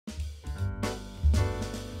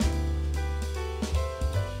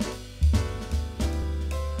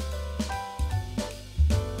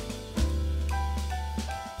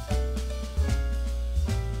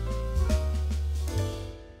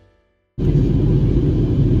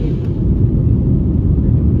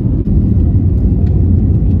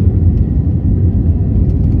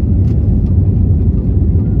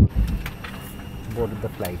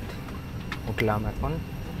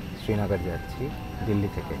শ্রীনগর যাচ্ছি দিল্লি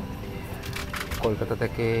থেকে। কলকাতা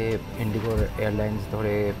থেকে ইন্ডিগোর এয়ারলাইন্স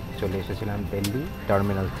ধরে চলে এসেছিলাম দিল্লি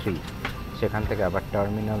টার্মিনাল 3। সেখান থেকে আবার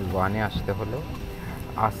টার্মিনাল 1-এ আসতে হলো।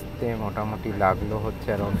 আসতে মোটামুটি লাগলো হচ্ছে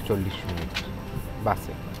অ্যারাউন্ড 40 মিনিট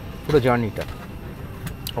বাসে, পুরো জার্নিটা।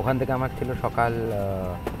 ওখান থেকে আমার ছিল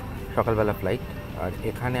সকালবেলা ফ্লাইট, আর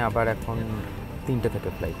এখানে আবার এখন 3টে থেকে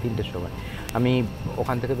ফ্লাইট, 3টের সময়। আমি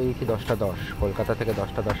ওখান থেকে বেরিয়েছি 10টা 10, কলকাতা থেকে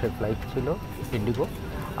 10টা 10-এর ফ্লাইট ছিল ইন্ডিগো,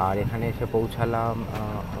 আর এখানে এসে পৌঁছালাম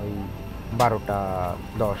ওই 12টা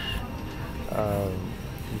 10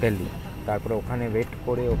 দিল্লি। তারপরে ওখানে ওয়েট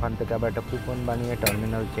করে ওখান থেকে আবার একটা কুপন বানিয়ে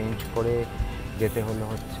টার্মিনাল চেঞ্জ করে যেতে হলো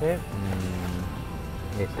হচ্ছে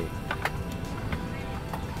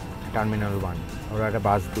টার্মিনাল 1। ওরা একটা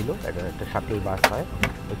বাস দিল, একটা শাটল বাস হয়,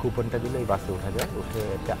 ওই কুপনটা দিল, এই বাসে ওঠা যায়। উঠে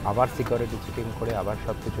আবার সিকিউরিটি চেকিং করে আবার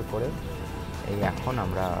সব কিছু করে এই এখন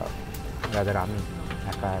আমরা আমি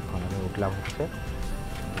উঠলাম হচ্ছে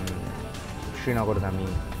শ্রীনগরগামী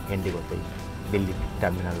ইন্ডিগোতেই দিল্লি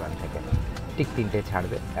টার্মিনাল 1 থেকে। ঠিক 3টে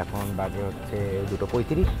ছাড়বে, এখন বাজে হচ্ছে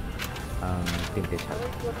 2:35, 3টে ছাড়বে।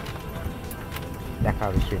 দেখা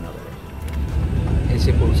হবে শ্রীনগরে।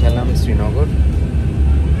 এসে পৌঁছালাম শ্রীনগর।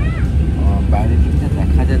 বাইরে যেটা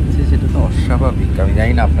দেখা যাচ্ছে সেটা তো অস্বাভাবিক, আমি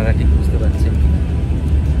জানি না আপনারা ঠিক বুঝতে পারছেন কি না।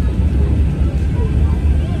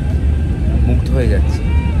 মুগ্ধ হয়ে যাচ্ছে।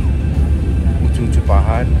 উঁচু উঁচু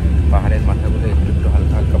পাহাড়ের মাথাগুলো একটু একটু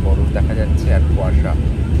হালকা হালকা বরফ দেখা যাচ্ছে, আর কুয়াশা,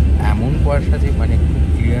 এমন কুয়াশা যে মানে খুব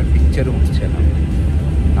ক্লিয়ার পিকচার উঠছে না,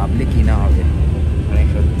 নামলে কি না হবে, মানে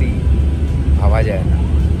সত্যি ভাবা যায় না।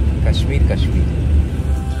 কাশ্মীর কাশ্মীর।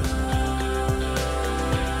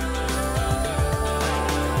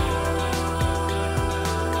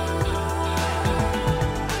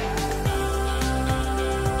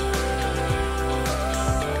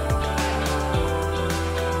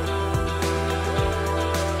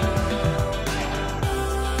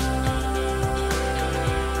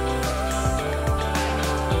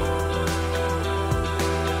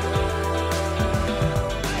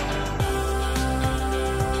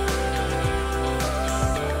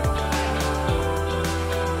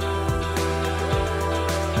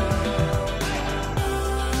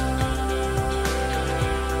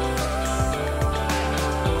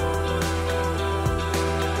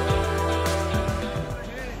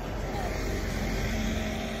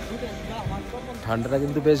 ঠান্ডাটা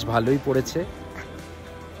কিন্তু বেশ ভালোই পড়েছে।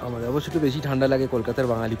 আমাদের অবশ্য একটু বেশি ঠান্ডা লাগে কলকাতার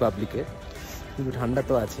বাঙালি পাবলিকে, কিন্তু ঠান্ডা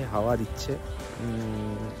তো আছে, হাওয়া দিচ্ছে।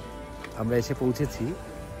 আমরা এসে পৌঁছেছি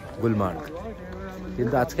গুলমার্গ,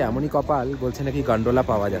 কিন্তু আজকে এমনই কপাল, বলছে নাকি গন্ডোলা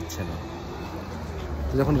পাওয়া যাচ্ছে না।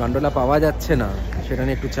 তো যখন গন্ডোলা পাওয়া যাচ্ছে না, সেটা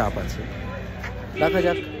নিয়ে একটু চাপ আছে, দেখা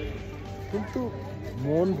যাক। কিন্তু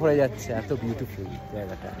মন ভরে যাচ্ছে, এত বিউটিফুল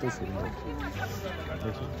জায়গাটা, এত সুন্দর।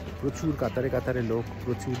 প্রচুর কাতারে কাতারে লোক,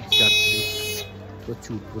 প্রচুর যাত্রী,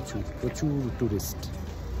 প্রচুর প্রচুর প্রচুর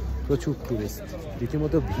টুরিস্ট,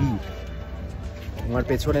 রীতিমতো ভিড়। আমার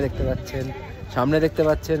পেছনে দেখতে পাচ্ছেন, সামনে দেখতে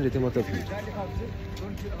পাচ্ছেন, রীতিমতো ভিড়।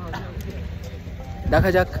 দেখা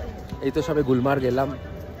যাক, এই তো সবে গুলমার্গ এলাম,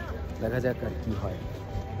 দেখা যাক আর কি হয়।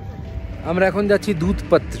 আমরা এখন যাচ্ছি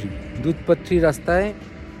দুধপত্রি রাস্তায়।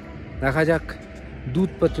 দেখা যাক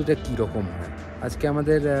দুধপত্রিটা কীরকম হয়। আজকে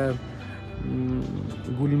আমাদের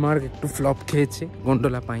গুলমার্গ একটু ফ্লপ খেয়েছে,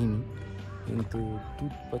 গন্ডোলা পাইনি, কিন্তু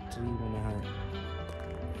দুধপত্রি মনে হয়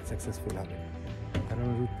সাকসেসফুল হবে, কারণ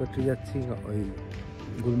দুধপত্রি যাচ্ছি ওই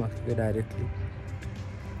গুলমার্গ থেকে ডাইরেক্টলি।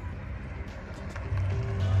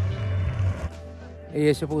 এই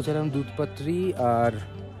এসে পৌঁছালাম দুধপত্রি। আর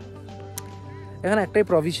এখানে একটাই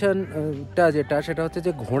প্রভিশনটা যেটা, সেটা হচ্ছে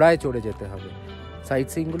যে ঘোড়ায় চড়ে যেতে হবে। সাইট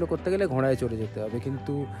সিইংগুলো করতে গেলে ঘোড়ায় চড়ে যেতে হবে,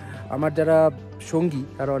 কিন্তু আমার যারা সঙ্গী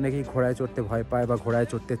তারা অনেকেই ঘোড়ায় চড়তে ভয় পায় বা ঘোড়ায়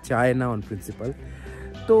চড়তে চায় না অন প্রিন্সিপাল,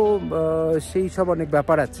 তো সেই সব অনেক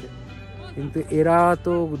ব্যাপার আছে। কিন্তু এরা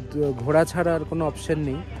তো ঘোড়া ছাড়ার কোনো অপশন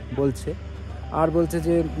নেই বলছে, আর বলছে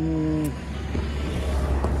যে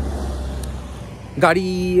গাড়ি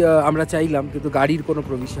আমরা চাইলাম, কিন্তু গাড়ির কোনো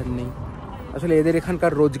প্রভিশন নেই। আসলে এদের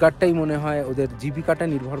এখানকার রোজগারটাই মনে হয়, ওদের জীবিকাটা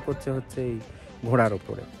নির্ভর করছে হচ্ছে এই ঘোড়ার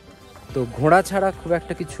ওপরে। তো ঘোড়া ছাড়া খুব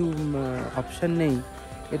একটা কিছু অপশান নেই,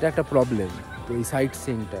 এটা একটা প্রবলেম। তো এই সাইট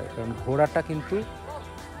সিইংটা, কারণ ঘোড়াটা কিন্তু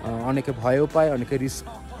অনেকে ভয়ও পায়, অনেকে রিস্ক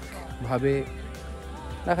ভাবে।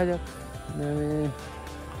 দেখা যাক।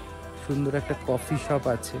 সুন্দর একটা কফি শপ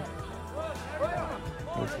আছে,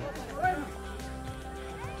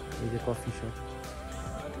 এই যে কফি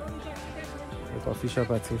শপ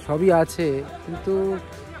আছে, সবই আছে, কিন্তু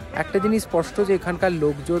একটা জিনিস স্পষ্ট যে এখানকার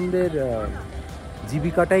লোকজনদের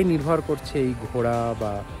জীবিকাটাই নির্ভর করছে এই ঘোড়া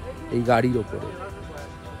বা এই গাড়ির ওপরে,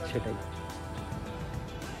 সেটাই।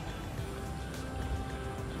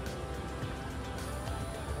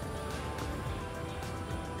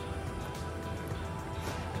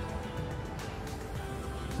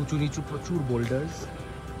 উঁচু নিচু প্রচুর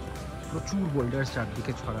বোল্ডার্স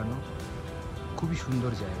চারদিকে ছড়ানো, খুবই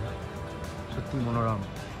সুন্দর জায়গা, সত্যি মনোরম।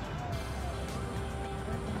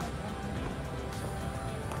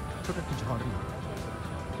 ছোট একটি ঝর্ণা,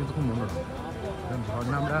 কিন্তু খুব মনোরম।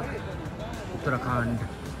 ঝর্ণা আমরা উত্তরাখণ্ড,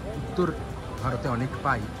 উত্তর ভারতে অনেক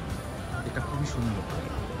পাই, এটা খুবই সুন্দর।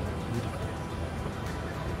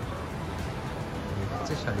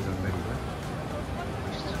 হচ্ছে শালিগঙ্গা রিভার।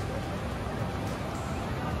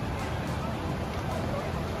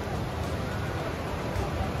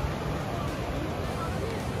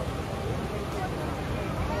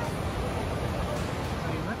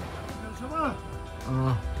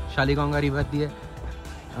 শালিগঙ্গা রিভার দিয়ে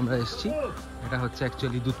আমরা এসেছি। এটা হচ্ছে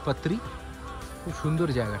অ্যাকচুয়ালি দুধপাত্রি। খুব সুন্দর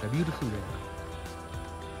জায়গাটা, বিউটিফুল জায়গা।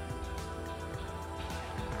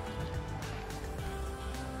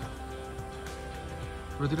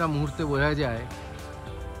 প্রতিটা মুহূর্তে বোঝা যায়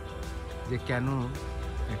যে কেন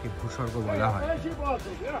একে ভূস্বর্গ বলা হয়।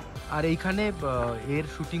 আর এইখানে এর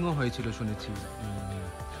শুটিংও হয়েছিল শুনেছি,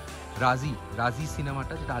 রাজি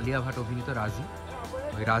সিনেমাটা, যেটা আলিয়া ভাট অভিনীত রাজি,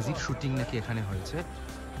 ওই রাজির শুটিং নাকি এখানে হয়েছে।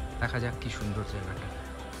 দেখা যাক কি সুন্দর জায়গাটা।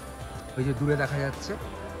 ওই যে দূরে দেখা যাচ্ছে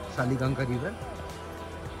শালিগঙ্গা রিভার,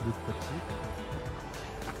 দুধপাত্রি।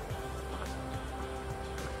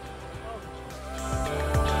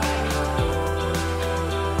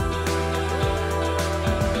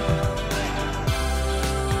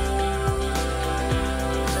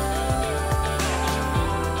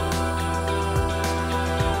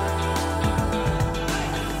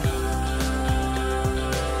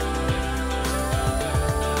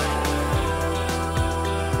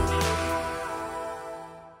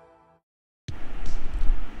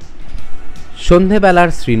 সন্ধেবেলার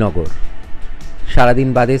শ্রীনগর। সারাদিন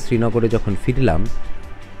বাদে শ্রীনগরে যখন ফিরলাম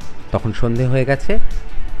তখন সন্ধে হয়ে গেছে,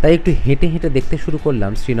 তাই একটু হেঁটে হেঁটে দেখতে শুরু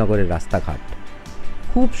করলাম শ্রীনগরের রাস্তাঘাট।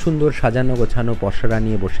 খুব সুন্দর সাজানো গোছানো পসরা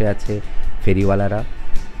নিয়ে বসে আছে ফেরিওয়ালারা।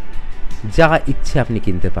 যা ইচ্ছে আপনি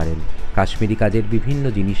কিনতে পারেন, কাশ্মীরি কাজের বিভিন্ন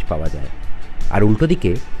জিনিস পাওয়া যায়। আর উল্টো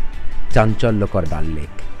দিকে চাঞ্চল্যকর ডাল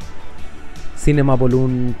লেক। সিনেমা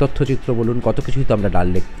বলুন, তথ্যচিত্র বলুন, কত কিছুই তো আমরা ডাল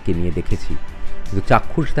লেককে নিয়ে দেখেছি, কিন্তু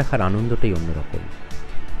চাক্ষুষ দেখার আনন্দটাই অন্যরকম।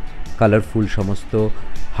 কালারফুল সমস্ত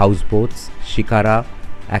হাউস বোটস, শিকারা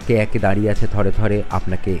একে একে দাঁড়িয়ে আছে থরে থরে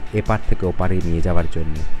আপনাকে এপার থেকে ওপারে নিয়ে যাওয়ার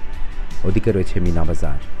জন্য। ওদিকে রয়েছে মিনা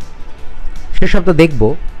বাজার, সেসব তো দেখব,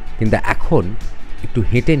 কিন্তু এখন একটু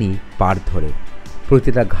হেঁটে নিই পার ধরে।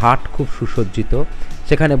 প্রতিটা ঘাট খুব সুসজ্জিত,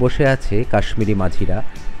 সেখানে বসে আছে কাশ্মীরি মাঝিরা,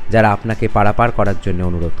 যারা আপনাকে পারাপার করার জন্য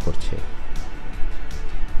অনুরোধ করছে।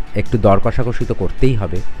 একটু দর কষাকষি তো করতেই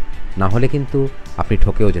হবে, না হলে কিন্তু আপনি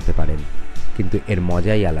ঠকেও যেতে পারেন। কিন্তু এর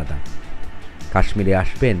মজাই আলাদা। কাশ্মীরে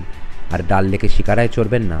আসবেন আর ডাল লেকে শিকারায়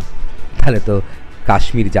চড়বেন না, তাহলে তো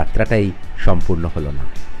কাশ্মীর যাত্রাটাই সম্পূর্ণ হলো না।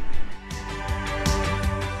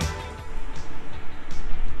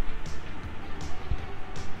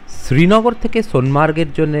 শ্রীনগর থেকে সোনমার্গের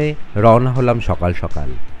জন্যে রওনা হলাম সকাল সকাল।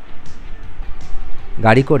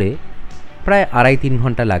 গাড়ি করে প্রায় 2.5-3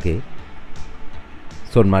 ঘন্টা লাগে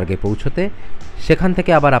সোনমার্গে পৌঁছতে। সেখান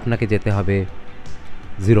থেকে আবার আপনাকে যেতে হবে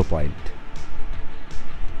 0 পয়েন্ট।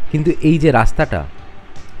 কিন্তু এই যে রাস্তাটা,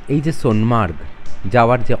 এই যে সোনমার্গ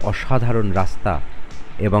যাওয়ার যে অসাধারণ রাস্তা,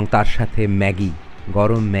 এবং তার সাথে ম্যাগি,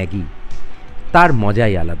 গরম ম্যাগি, তার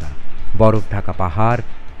মজাই আলাদা। বরফ ঢাকা পাহাড়,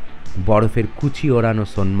 বরফের কুচি ওড়ানো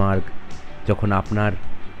সোনমার্গ যখন আপনার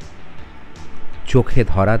চোখে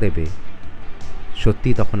ধরা দেবে, সত্যি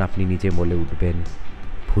তখন আপনি নিজে বলে উঠবেন,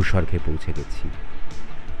 ভূস্বর্গে পৌঁছে গেছি।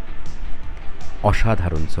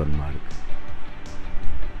 অসাধারণ সোনমার্গ।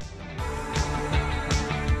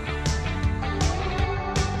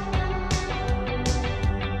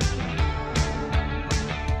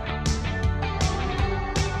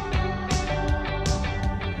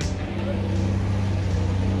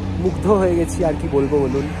 মুগ্ধ হয়ে গেছি, আর কি বলবো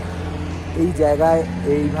বলুন। এই জায়গায়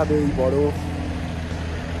এইভাবে এই বরফ,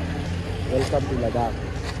 ওয়েলকাম টু লাদাখ।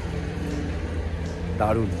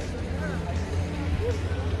 দারুণ,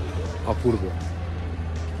 অপূর্ব।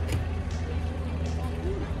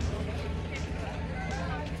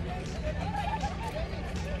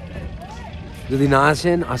 যদি না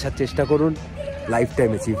আসেন, আসার চেষ্টা করুন, লাইফ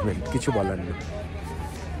টাইম অ্যাচিভমেন্ট, কিছু বলার নেই।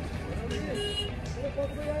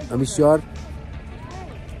 আমি শিওর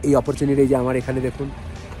এই অপরচুনিটি, যে আমার এখানে দেখুন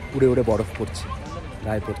উড়ে উড়ে বরফ পড়ছে,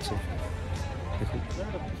 গায়ে পড়ছে, দেখুন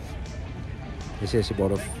এসে এসে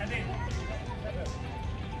বরফ,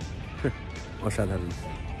 অসাধারণ।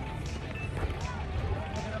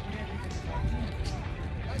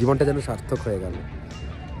 জীবনটা যেন সার্থক হয়ে গেল।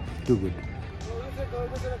 Two good.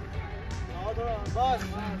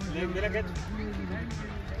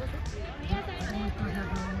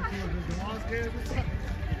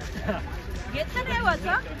 घेतलं नाही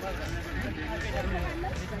वाचा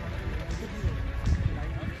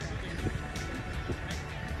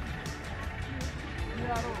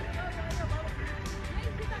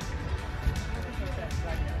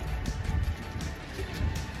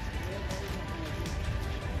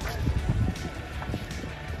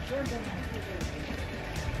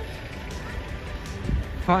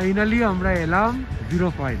ফাইনালি আমরা এলাম 0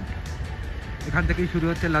 পয়েন্ট। এখান থেকেই শুরু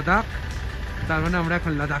হচ্ছে লাদাখ, তার মানে আমরা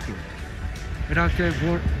এখন লাদাখে। এটা হচ্ছে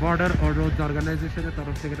বর্ডার ও রোড অর্গানাইজেশনের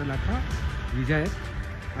তরফ থেকে এটা লেখা বিজয়ের।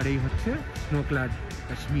 আর এই হচ্ছে স্নো ক্লাড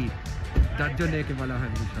কাশ্মীর, যার জন্য একে বলা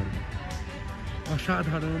হয় ভূস্বর্গ।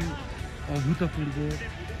 অসাধারণ, অভূতপূর্ব,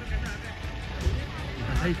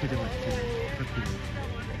 ভাষাই খেতে পাচ্ছি না, সত্যি।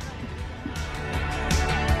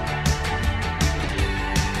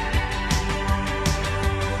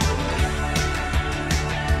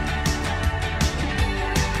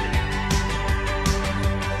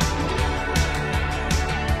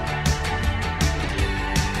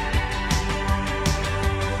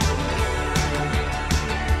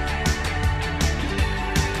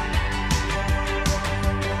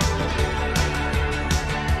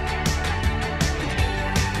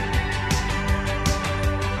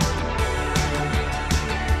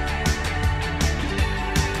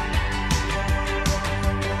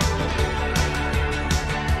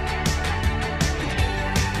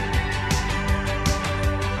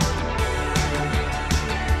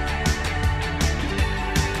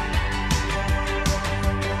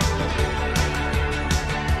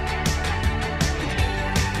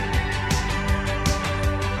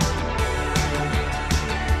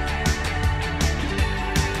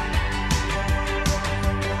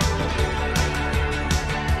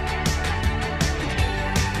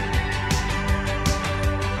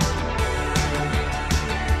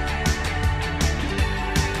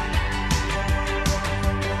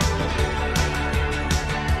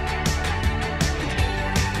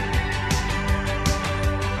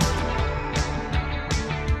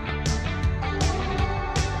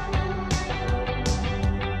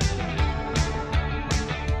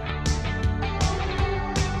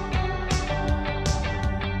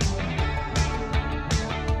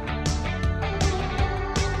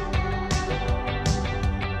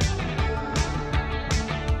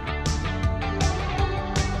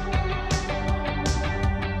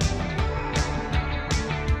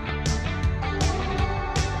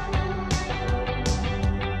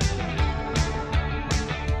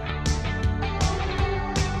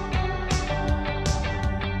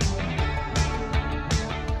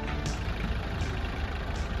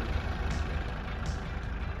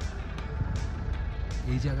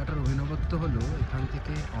 এই জায়গাটার অভিনবত্ব হলো এখান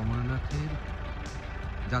থেকে অমরনাথের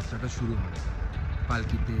যাত্রাটা শুরু হয়,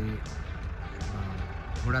 পালকিতে বা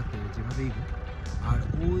ঘোড়াতে, যেভাবেই হোক। আর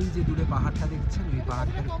ওই যে দূরে পাহাড়টা দেখছেন, ওই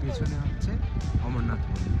পাহাড়টার পেছনে হচ্ছে অমরনাথ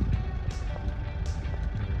মন্দির।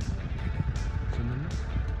 সুন্দর না?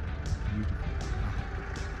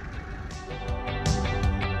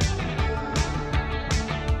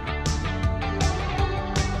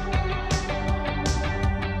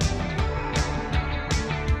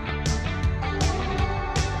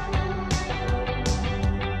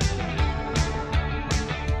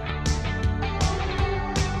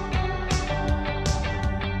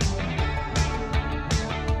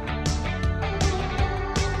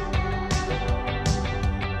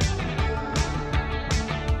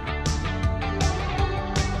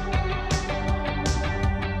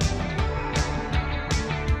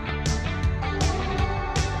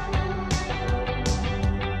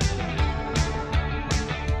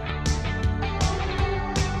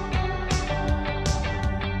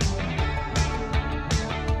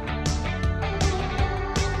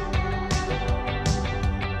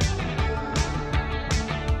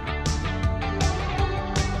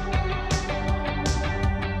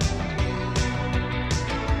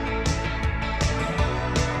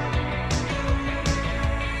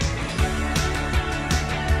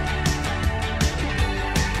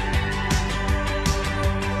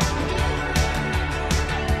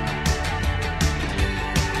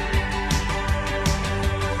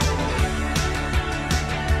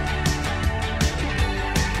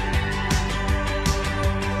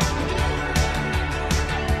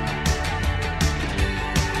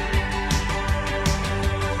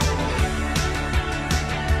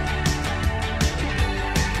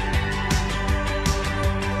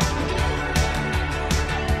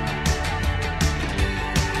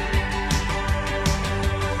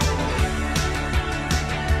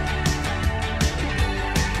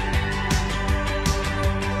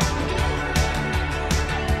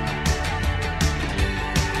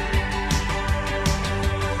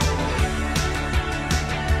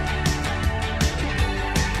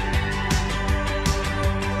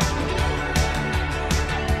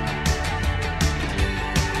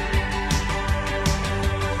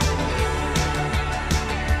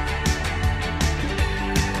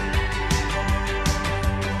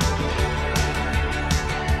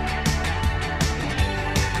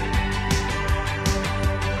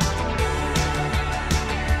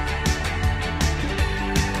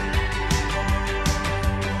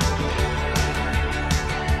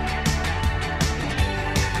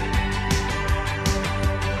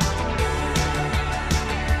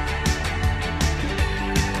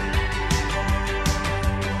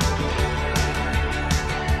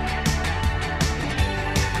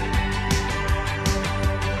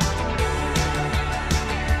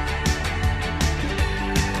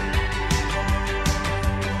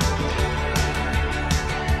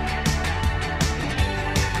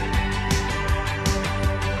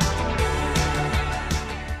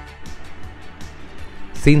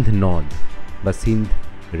 সিন্ধ নদ বা সিন্ধ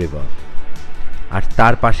রিভার, আর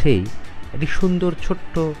তার পাশেই একটি সুন্দর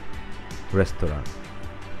ছোট্ট রেস্তোরাঁ,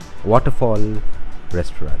 ওয়াটারফল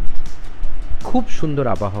রেস্টুরেন্ট। খুব সুন্দর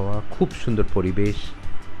আবহাওয়া, খুব সুন্দর পরিবেশ।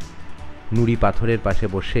 নুড়ি পাথরের পাশে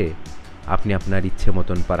বসে আপনি আপনার ইচ্ছে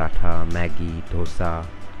মতন পরাঠা, ম্যাগি, ধোসা,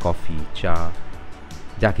 কফি, চা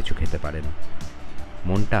যা কিছু খেতে পারেন।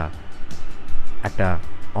 মনটা একটা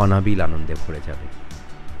অনাবিল আনন্দে ভরে যাবে।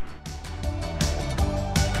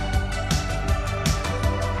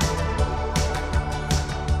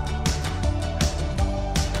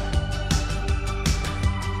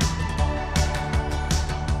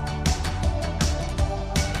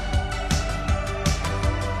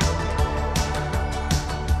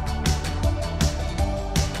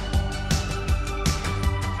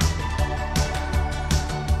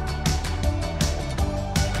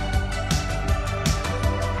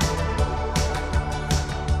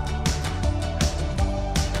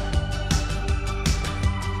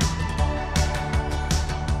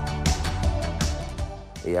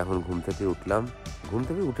 এই এখন ঘুম থেকে উঠলাম, ঘুম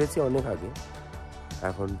থেকে উঠেছি অনেক আগে,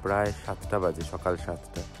 এখন প্রায় 7টা বাজে, সকাল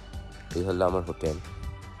 7টা। এই হলো আমার হোটেল,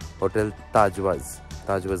 হোটেল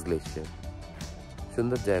তাজওয়াজ গ্লেশিয়ার।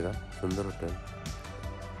 সুন্দর জায়গা, সুন্দর হোটেল।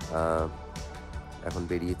 এখন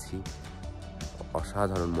বেরিয়েছি,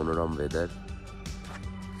 অসাধারণ মনোরম ওয়েদার,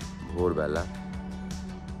 ভোরবেলা,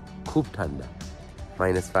 খুব ঠান্ডা,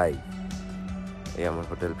 -5। এই আমার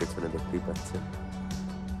হোটেল পেছনে দেখতেই পাচ্ছেন,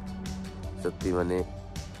 সত্যি মানে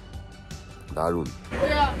দারুণ।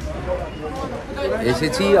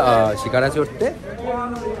 এসেছি শিকারা চড়তে,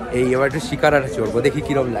 এই এবার একটু শিকারাটা চড়বো, দেখি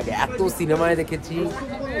কিরম লাগে। এত সিনেমায় দেখেছি,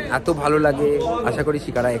 এত ভালো লাগে, আশা করি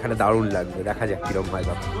শিকারা এখানে দারুণ লাগবে, দেখা যাক কিরম হয়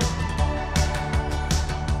ব্যাপার।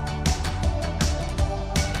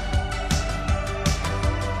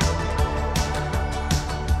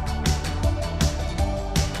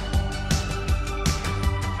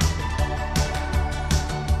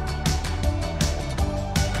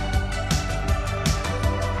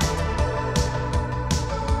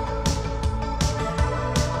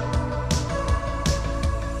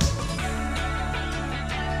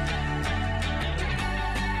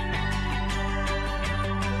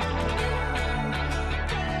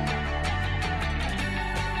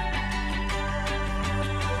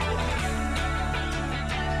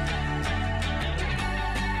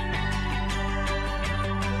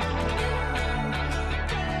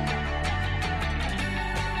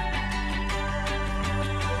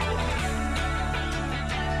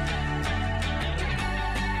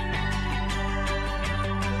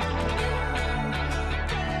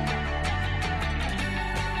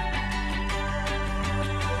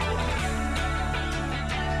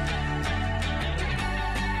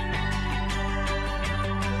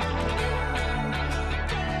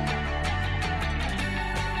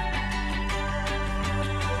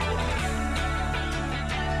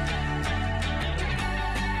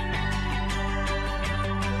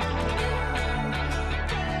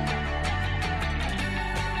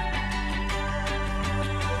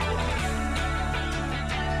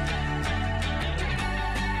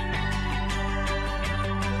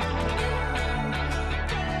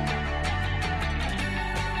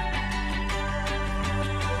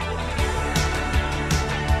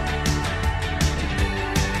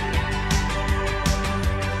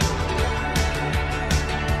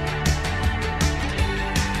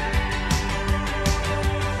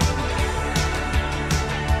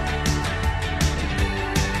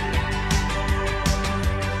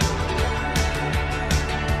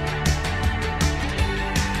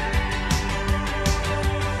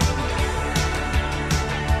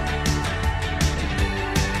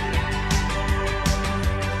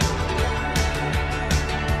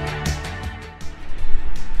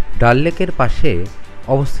 ডাল লেকের পাশে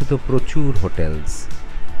অবস্থিত প্রচুর হোটেলস,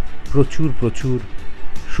 প্রচুর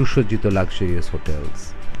সুসজ্জিত লাক্সারিয়াস হোটেলস।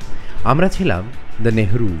 আমরা ছিলাম দ্য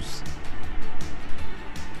নেহরুজ।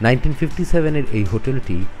 1957-এর এই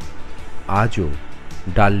হোটেলটি আজও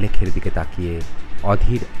ডাল লেকের দিকে তাকিয়ে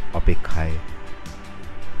অধীর অপেক্ষায়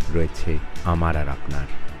রয়েছে আমার আর আপনার।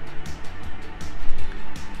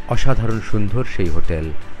 অসাধারণ সুন্দর সেই হোটেল,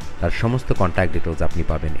 তার সমস্ত কন্ট্যাক্ট ডিটেলস আপনি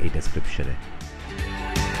পাবেন এই ডেসক্রিপশনে।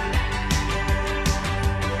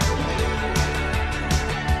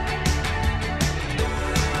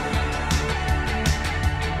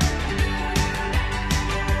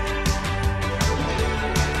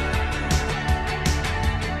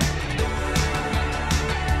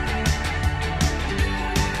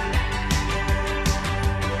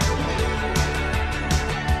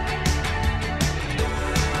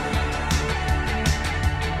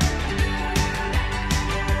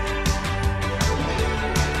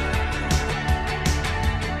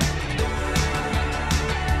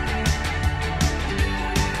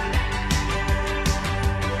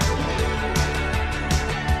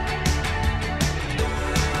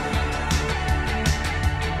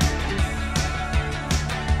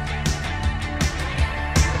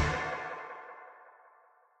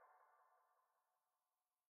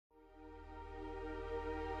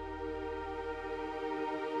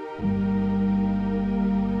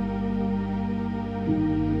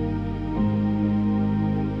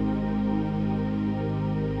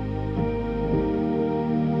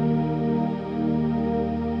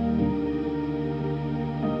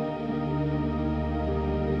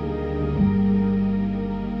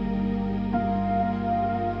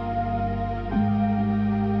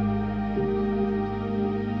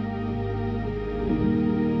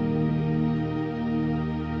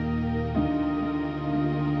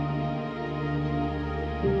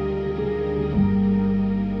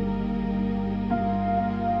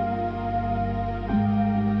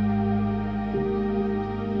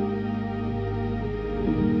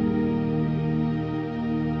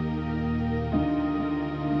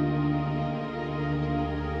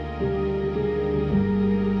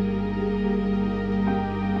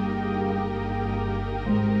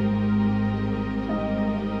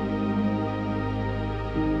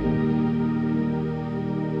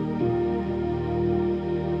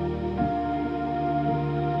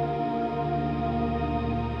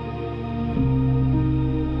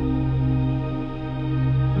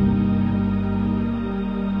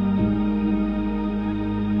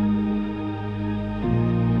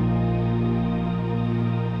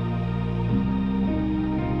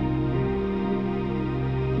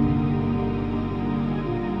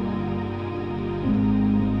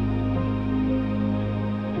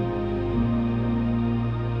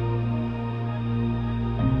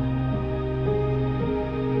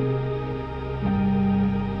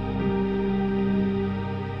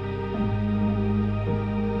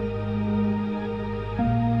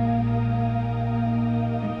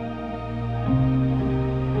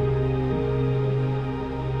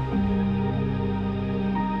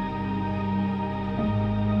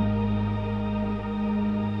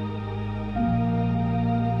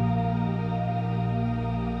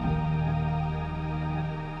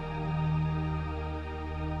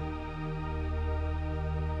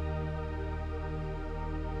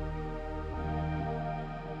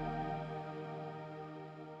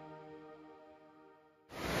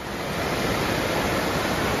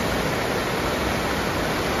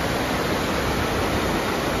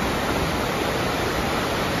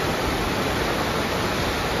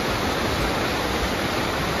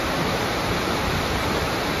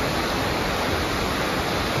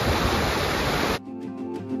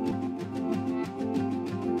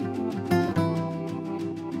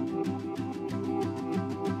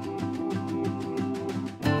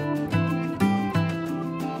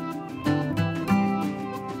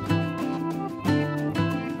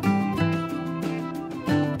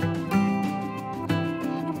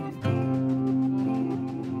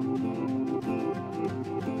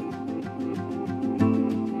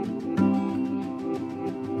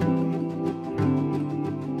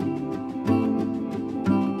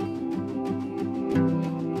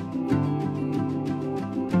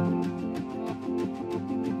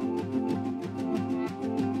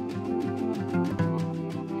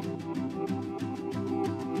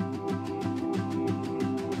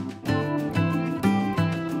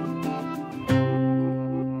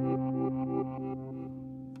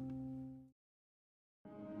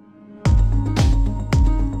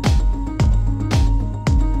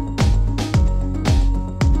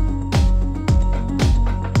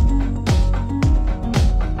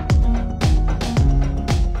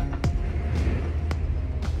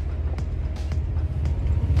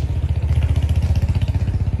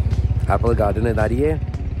 অ্যাপল গার্ডেনে দাঁড়িয়ে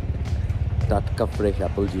টাটকা ফ্রেশ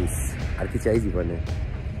অ্যাপল জুস, আর কি চাই জীবনে।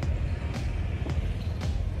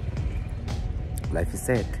 Life is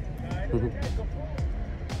set.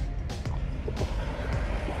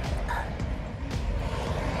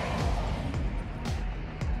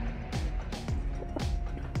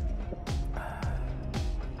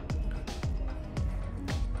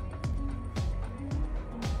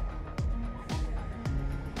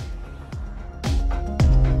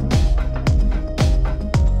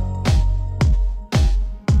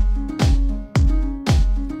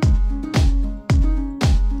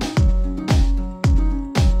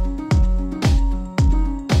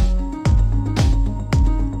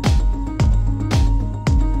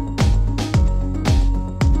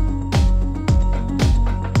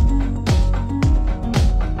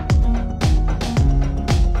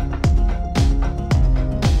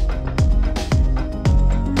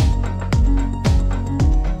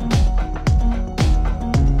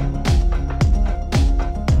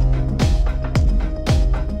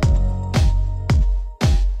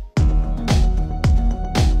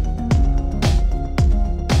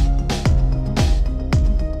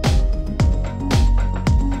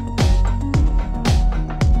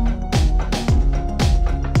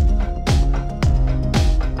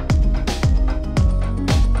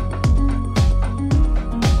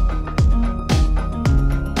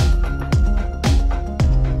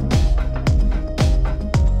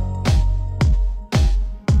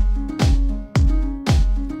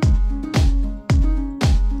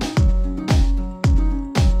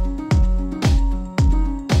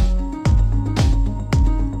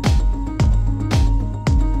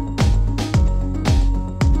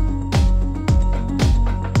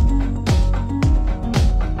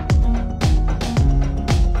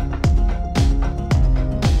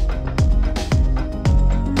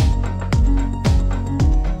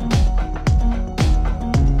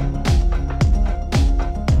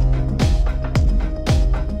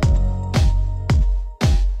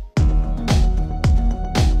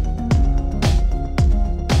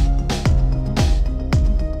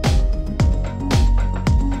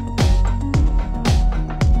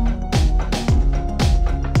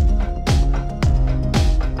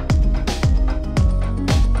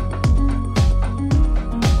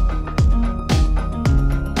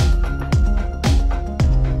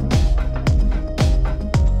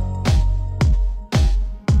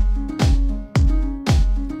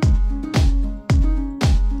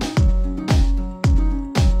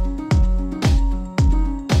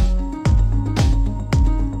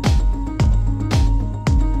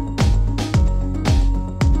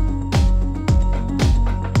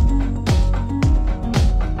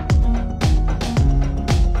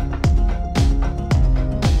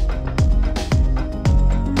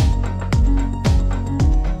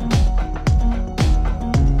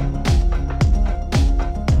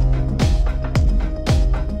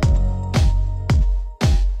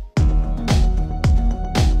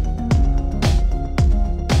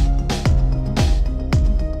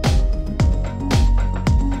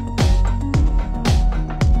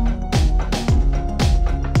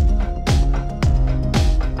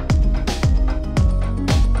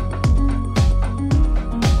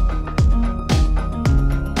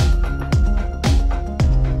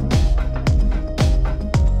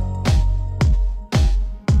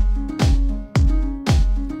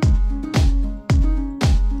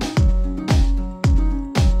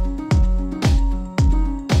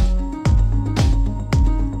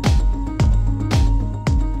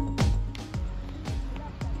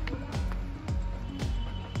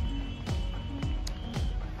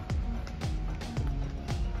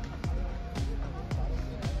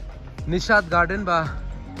 Nishad garden বা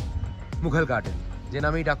মুঘল গার্ডেন যে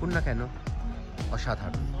নামেই ডাকুন না কেন,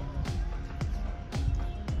 অসাধারণ।